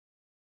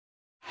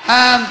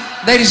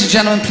Ladies and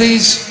gentlemen,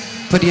 please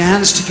put your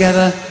hands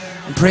together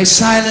and pray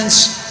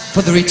silence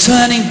for the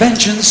returning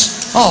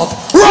vengeance of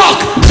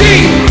Rock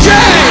DJ!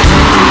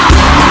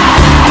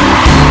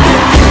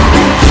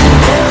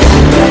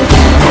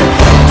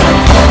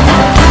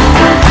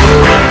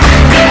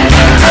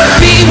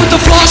 Be with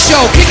the floor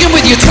show, kicking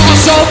with your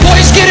torso.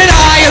 Boys getting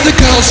high and the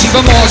girls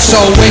even more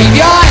so. Wave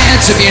your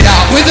hands if you're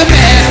not with a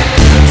man.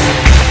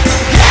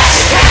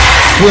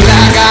 Well,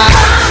 I got,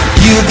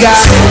 you got,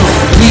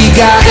 we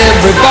got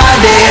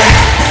everybody.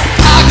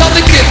 I got the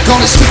gift,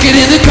 gonna stick it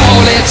in the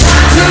coal. It's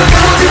time to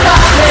move your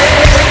body.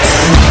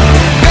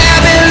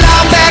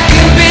 Babylon back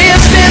in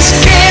business.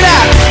 Can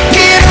I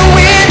get a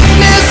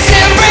witness?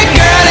 Every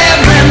girl,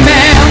 every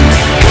man.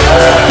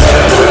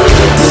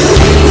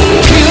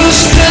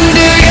 Houston,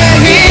 do you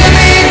hear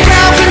me?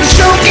 Crowd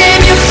control,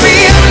 can you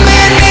feel me?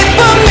 Need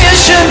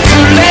permission to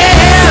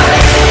land.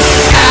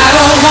 I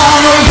don't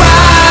wanna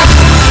rock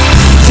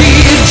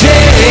DJ,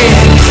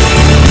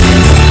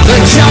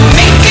 but you're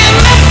making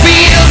me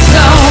feel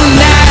so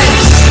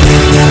nice.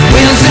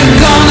 When's it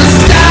gonna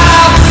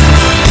stop,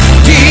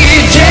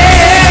 DJ?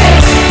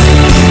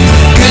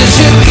 'Cause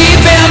you're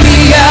keeping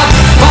me up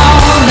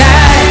all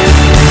night.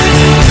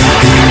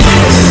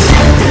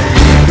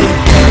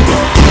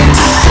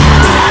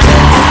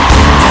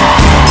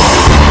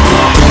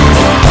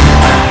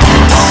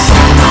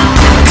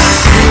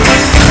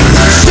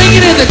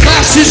 Singing in the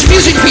classes,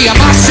 music for your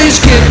masses,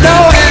 kid,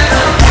 know it.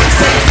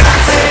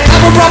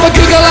 I'm a proper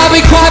giggle, I'll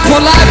be quite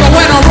polite, but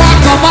when I rock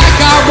the mic,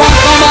 I rock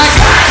the mic.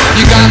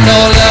 You got no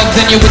love,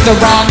 then you're with the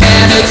wrong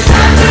man. It's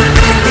time to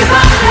move your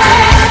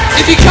body.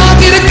 If you can't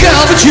get a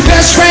girl, but your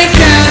best friend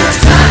can. It's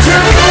time to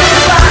move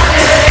your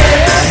body.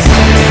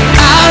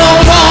 I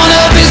don't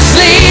wanna be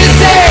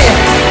sleazy,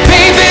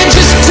 baby,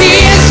 just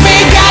tease me.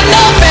 Got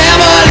no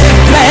family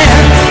plan.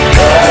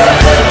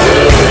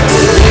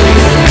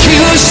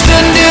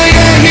 Houston, do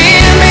you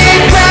hear me?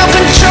 Crowd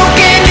control,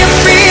 can you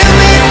feel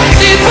me?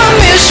 Need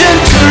permission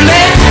to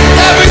let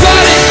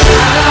everybody.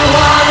 I don't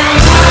wanna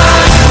run,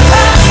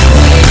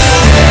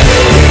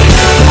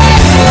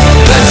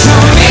 but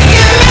you're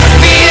making me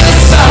feel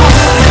so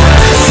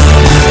nice.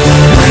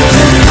 When's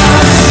it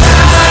gonna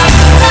stop,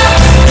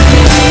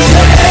 DJ?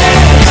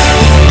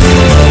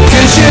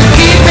 'Cause you're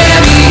keeping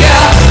me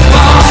up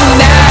all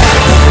night.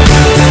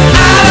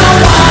 I don't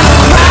wanna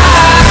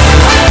rock,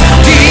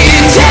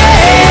 DJ,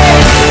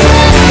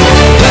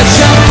 but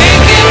you're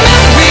making me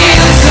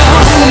feel so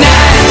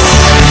nice.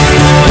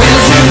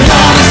 When's it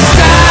gonna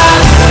stop,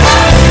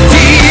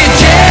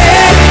 DJ?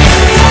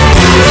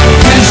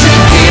 'Cause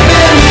you're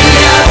keeping me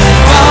up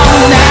all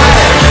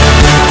night.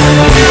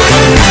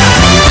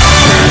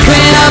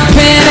 Clean up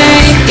it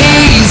ain't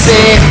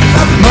easy.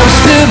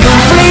 Most of them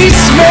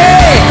fleece me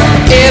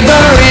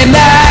every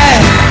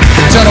night.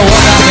 Don't know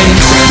what that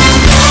means.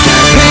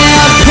 Clean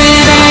up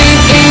it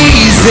ain't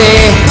easy,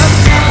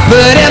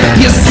 but if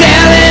you're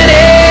selling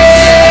it,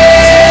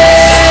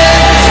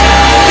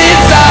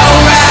 it's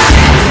alright.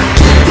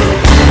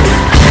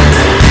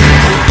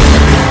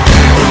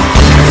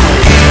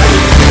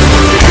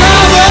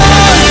 Come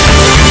on!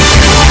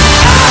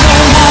 I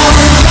don't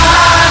wanna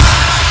rock,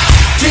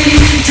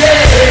 DJ.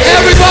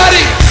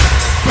 Everybody!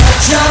 But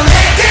you're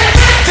making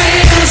me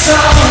feel so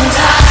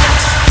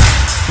nice.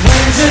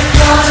 When's it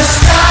gonna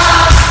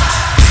stop,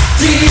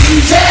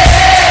 DJ?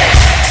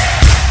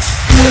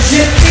 'Cause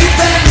you